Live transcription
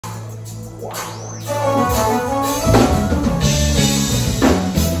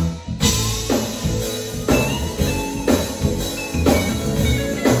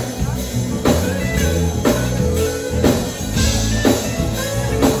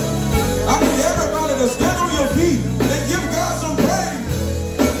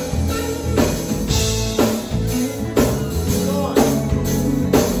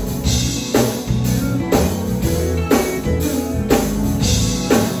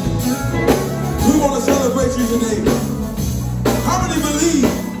How many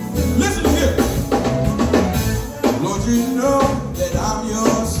believe? Listen here. Lord, you know that I'm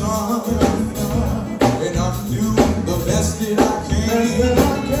your son, and I'm doing the best that I can.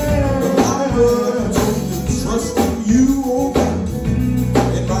 And I'm going to trust in you, oh God,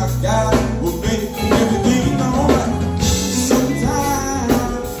 and my God will make everything alright. Sometimes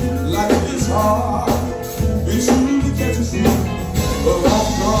life is hard, it truly catches you along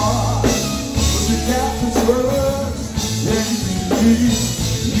guard, but you got to trust and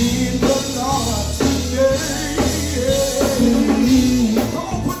believe in the Lord today. Come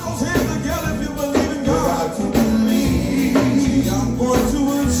on, put those hands together if you believe in God. Got to believe I'm going to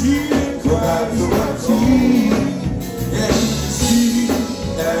achieve in Christ. And see,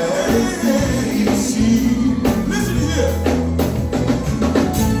 listen here.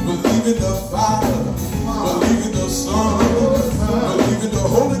 Believe in the Father, believe in the Son, believe in the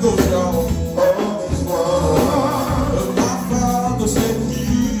Holy Ghost, y'all.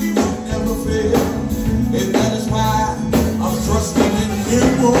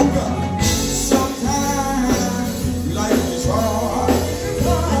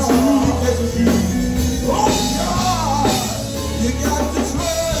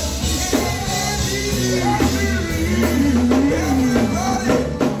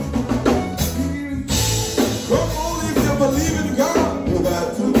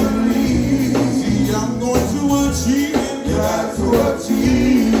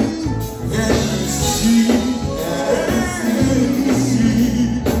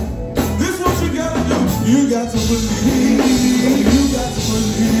 You got to believe, you got to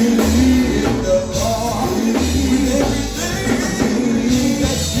believe.